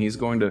God, and He's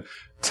going to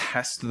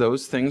test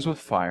those things with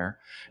fire.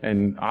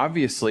 And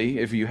obviously,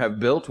 if you have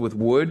built with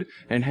wood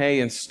and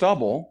hay and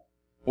stubble,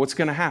 what's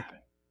going to happen?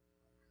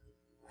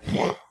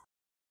 You're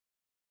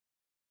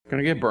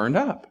going to get burned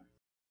up.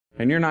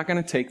 And you're not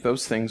going to take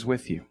those things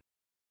with you.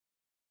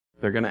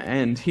 They're going to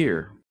end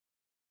here.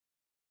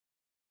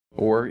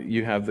 Or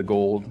you have the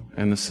gold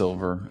and the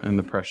silver and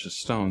the precious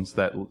stones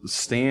that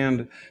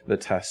stand the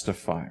test of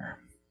fire.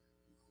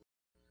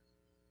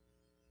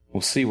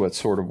 We'll see what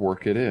sort of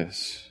work it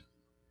is.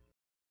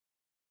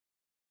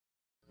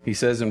 He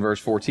says in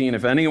verse 14,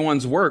 if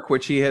anyone's work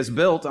which he has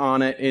built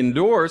on it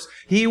endures,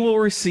 he will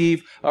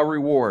receive a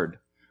reward.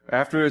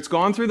 After it's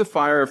gone through the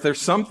fire, if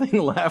there's something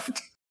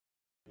left,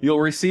 you'll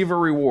receive a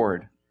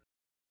reward.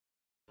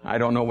 I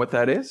don't know what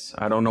that is.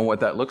 I don't know what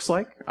that looks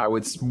like. I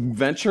would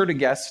venture to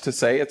guess to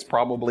say it's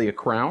probably a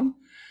crown.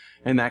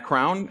 And that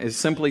crown is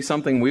simply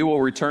something we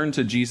will return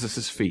to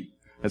Jesus' feet.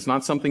 It's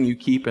not something you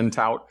keep and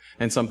tout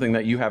and something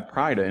that you have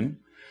pride in.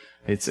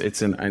 It's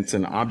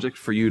an object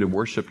for you to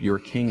worship your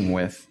King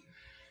with.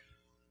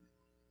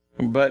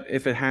 But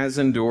if it has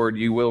endured,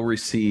 you will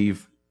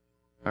receive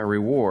a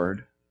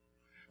reward.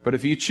 But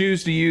if you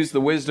choose to use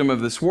the wisdom of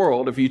this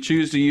world, if you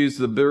choose to use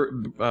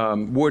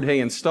the wood, hay,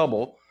 and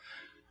stubble,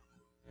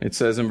 it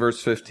says in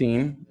verse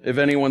 15, if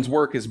anyone's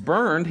work is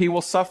burned, he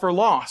will suffer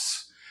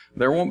loss.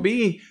 There won't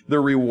be the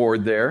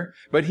reward there,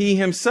 but he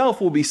himself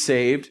will be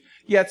saved,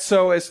 yet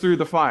so as through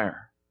the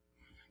fire.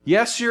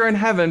 Yes, you're in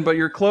heaven, but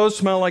your clothes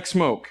smell like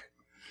smoke.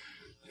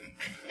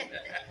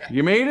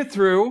 You made it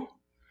through,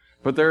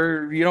 but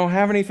you don't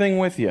have anything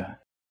with you.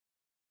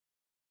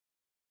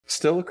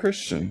 Still a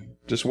Christian.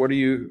 Just what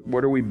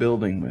are we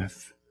building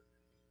with?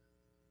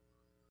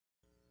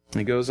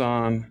 He goes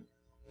on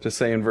to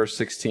say in verse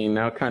 16,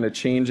 now kind of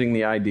changing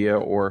the idea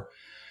or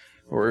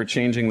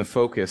changing the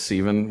focus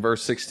even.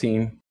 Verse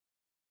 16,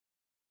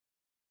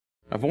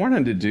 I've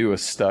wanted to do a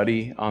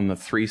study on the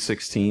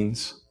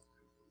 3:16s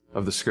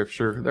of the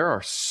Scripture. There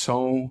are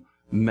so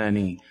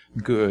many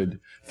good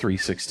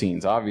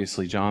 3:16s.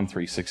 Obviously, John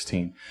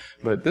 3:16,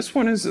 but this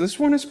one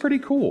is pretty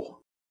cool.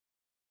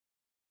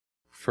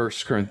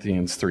 1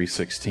 Corinthians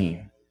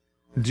 3:16.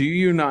 Do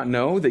you not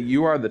know that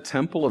you are the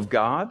temple of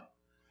God,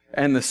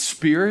 and the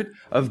Spirit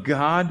of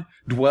God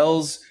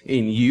dwells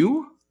in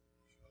you?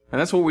 And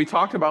that's what we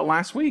talked about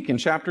last week in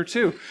chapter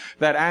 2.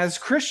 That as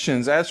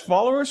Christians, as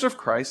followers of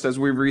Christ, as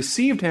we've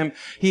received Him,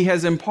 He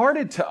has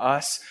imparted to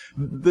us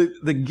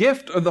the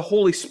gift of the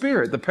Holy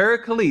Spirit, the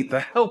Paraclete, the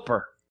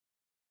Helper.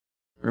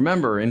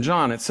 Remember, in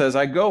John, it says,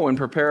 I go and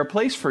prepare a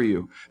place for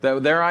you,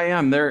 that where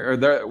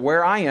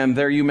I am,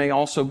 there you may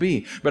also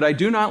be. But I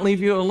do not leave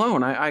you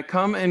alone. I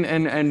come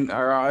and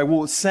I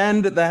will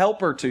send the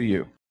Helper to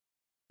you,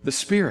 the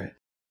Spirit.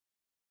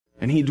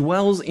 And He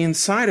dwells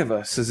inside of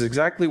us, is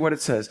exactly what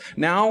it says.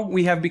 Now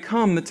we have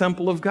become the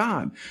temple of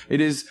God.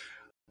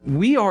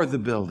 We are the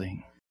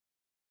building.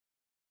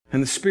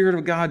 And the Spirit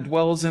of God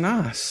dwells in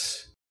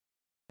us.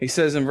 He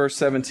says in verse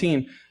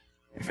 17,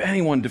 if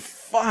anyone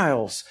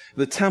defiles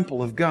the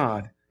temple of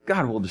God,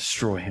 God will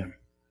destroy him.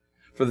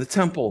 For the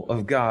temple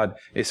of God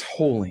is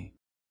holy,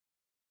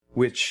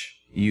 which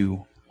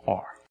you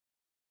are.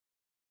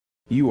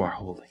 You are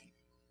holy.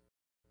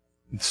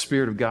 The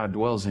Spirit of God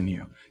dwells in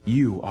you.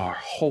 You are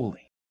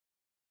holy.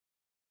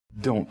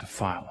 Don't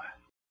defile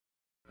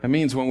that. That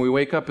means when we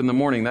wake up in the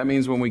morning, that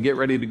means when we get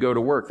ready to go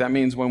to work, that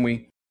means when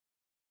we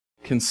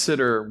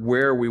consider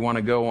where we want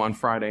to go on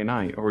Friday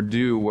night or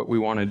do what we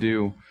want to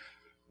do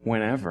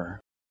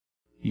whenever,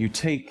 you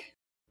take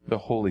the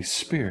Holy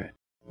Spirit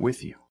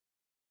with you.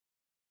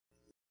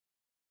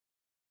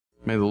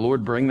 May the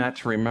Lord bring that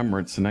to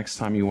remembrance the next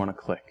time you want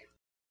to click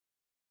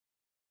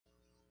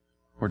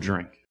or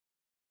drink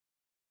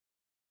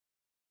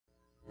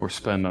or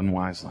spend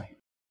unwisely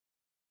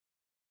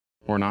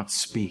or not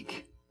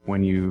speak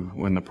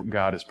when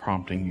God is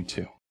prompting you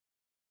to.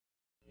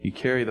 You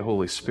carry the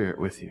Holy Spirit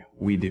with you.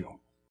 We do.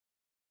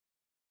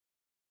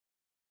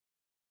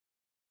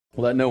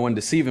 Let no one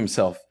deceive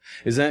himself.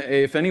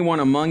 If anyone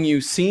among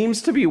you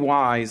seems to be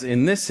wise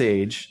in this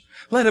age,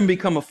 let him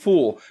become a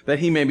fool, that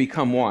he may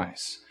become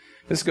wise.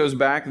 This goes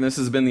back, and this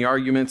has been the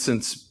argument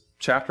since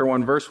chapter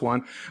 1, verse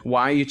 1.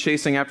 Why are you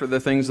chasing after the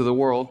things of the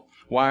world?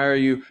 Why are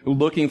you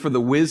looking for the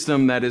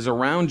wisdom that is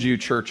around you,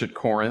 church at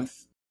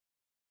Corinth?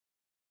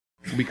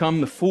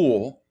 Become the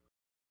fool.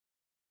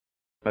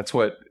 That's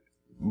what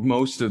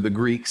most of the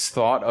Greeks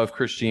thought of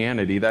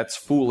Christianity. That's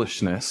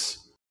foolishness.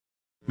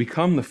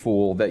 Become the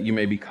fool that you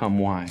may become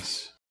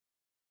wise.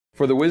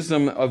 For the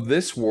wisdom of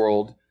this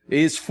world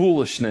is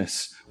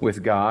foolishness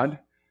with God.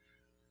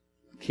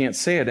 Can't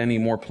say it any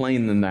more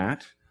plain than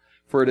that.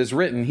 For it is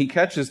written, He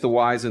catches the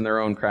wise in their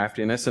own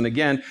craftiness. And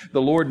again,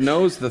 the Lord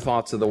knows the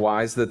thoughts of the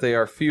wise, that they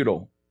are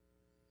futile.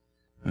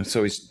 And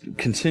so He's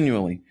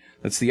continually,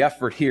 that's the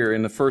effort here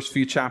in the first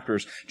few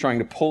chapters, trying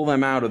to pull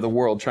them out of the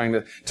world, trying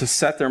to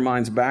set their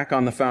minds back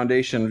on the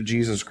foundation of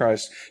Jesus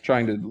Christ,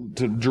 trying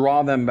to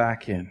draw them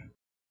back in.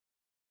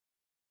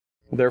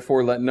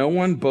 Therefore, let no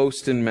one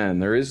boast in men.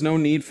 There is no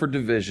need for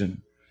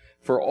division.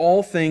 For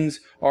all things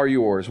are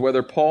yours,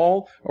 whether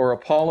Paul or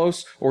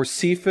Apollos or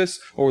Cephas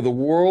or the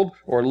world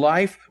or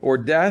life or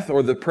death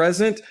or the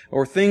present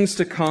or things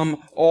to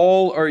come,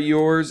 all are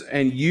yours,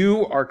 and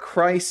you are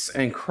Christ's,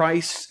 and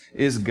Christ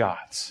is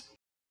God's.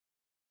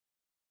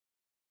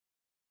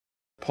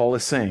 Paul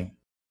is saying,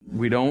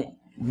 we don't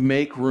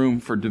make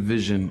room for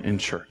division in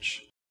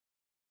church.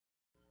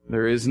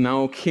 There is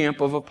no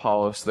camp of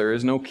Apollos. There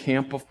is no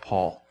camp of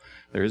Paul.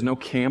 There is no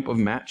camp of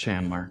Matt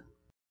Chandler.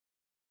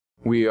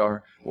 We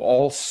are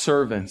all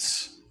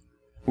servants.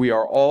 We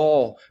are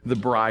all the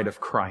bride of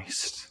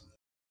Christ,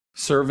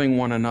 serving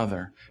one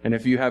another. And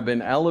if you have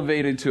been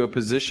elevated to a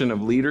position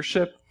of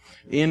leadership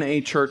in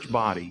a church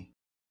body,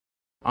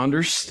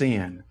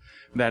 understand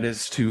that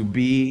is to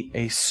be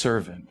a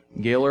servant.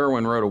 Gail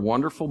Irwin wrote a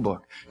wonderful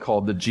book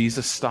called The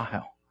Jesus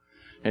Style.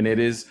 And it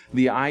is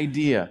the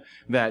idea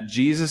that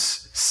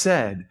Jesus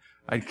said,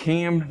 I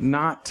came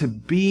not to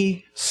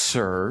be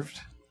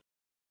served,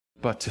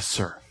 but to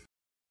serve.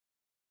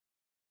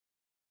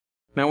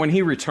 Now, when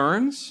He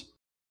returns,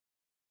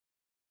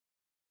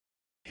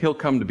 He'll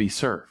come to be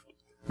served,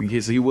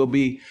 because He will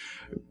be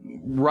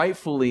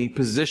rightfully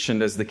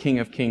positioned as the King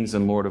of Kings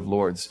and Lord of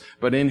Lords.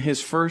 But in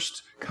His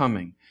first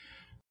coming,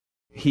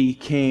 He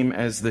came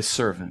as the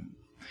servant.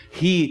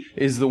 He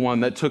is the one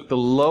that took the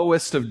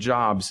lowest of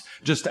jobs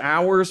just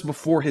hours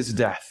before His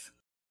death.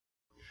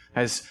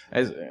 As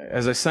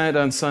I said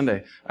on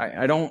Sunday,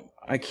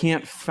 I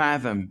can't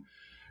fathom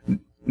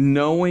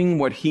knowing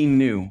what He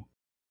knew,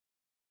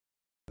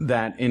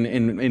 that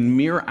in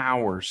mere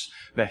hours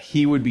that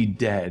He would be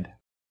dead,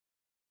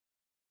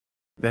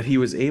 that He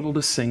was able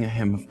to sing a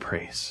hymn of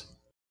praise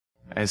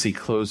as He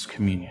closed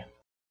communion.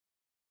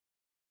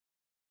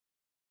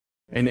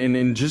 And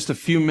in just a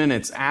few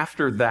minutes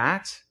after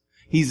that,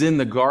 He's in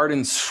the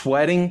garden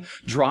sweating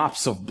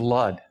drops of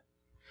blood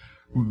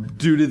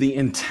due to the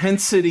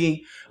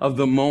intensity of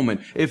the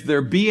moment. If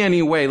there be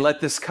any way, let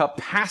this cup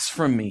pass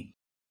from me.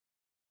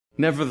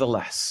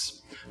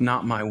 Nevertheless,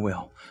 not my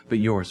will, but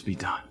yours be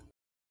done.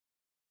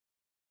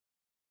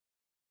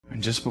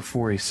 And just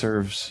before He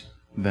serves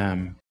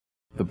them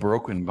the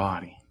broken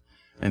body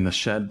and the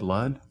shed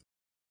blood,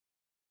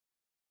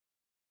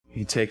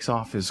 He takes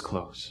off His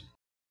clothes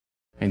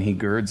and He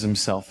girds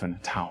Himself in a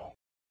towel,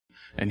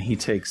 and He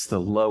takes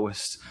the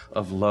lowest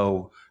of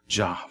low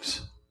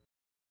jobs.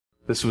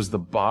 This was the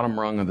bottom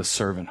rung of the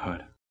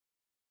servanthood,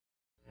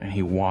 and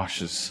He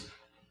washes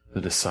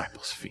the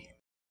disciples' feet.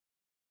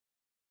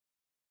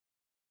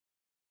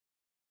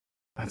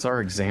 That's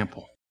our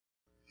example,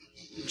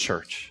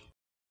 church.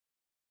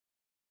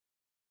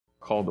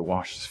 Called to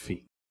wash His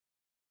feet.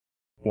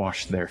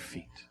 Wash their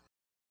feet.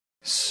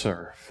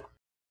 Serve.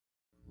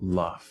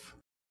 Love.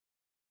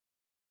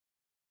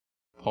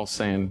 Paul's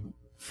saying,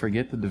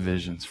 forget the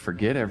divisions.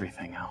 Forget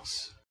everything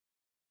else.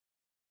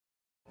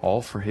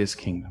 All for His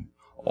kingdom.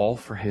 All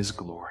for His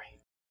glory.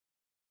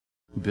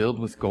 Build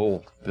with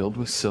gold. Build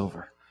with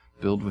silver.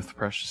 Build with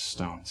precious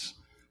stones.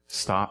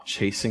 Stop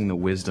chasing the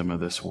wisdom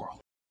of this world.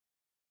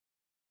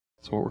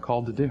 That's what we're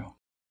called to do.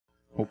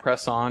 We'll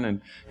press on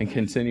and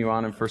continue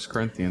on in 1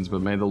 Corinthians, but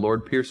may the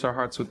Lord pierce our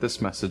hearts with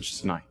this message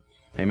tonight.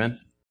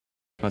 Amen?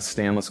 Let's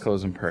stand, let's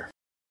close in prayer.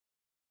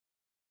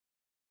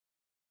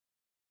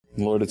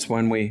 Lord, it's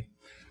when we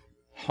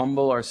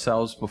humble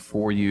ourselves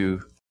before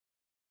You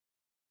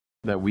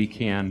that we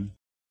can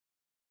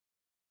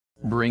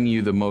bring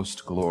You the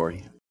most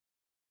glory.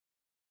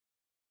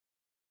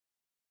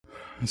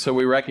 And so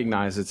we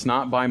recognize it's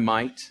not by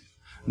might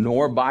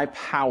nor by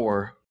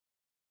power.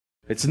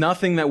 It's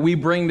nothing that we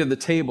bring to the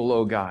table,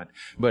 O God,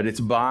 but it's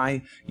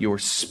by Your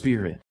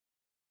Spirit.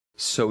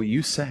 So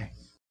You say.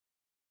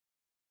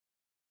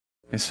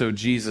 And so,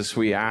 Jesus,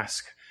 we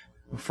ask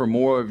for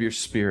more of Your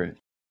Spirit.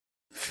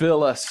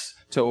 Fill us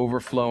to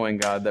overflowing,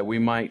 God, that we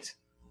might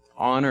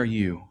honor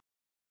You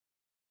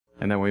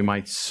and that we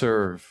might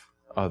serve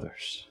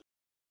others.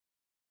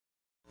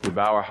 We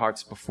bow our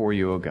hearts before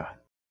You, O God.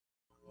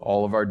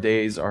 All of our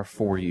days are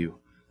for You,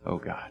 O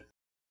God.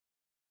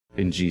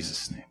 In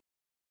Jesus' name,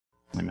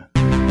 amen.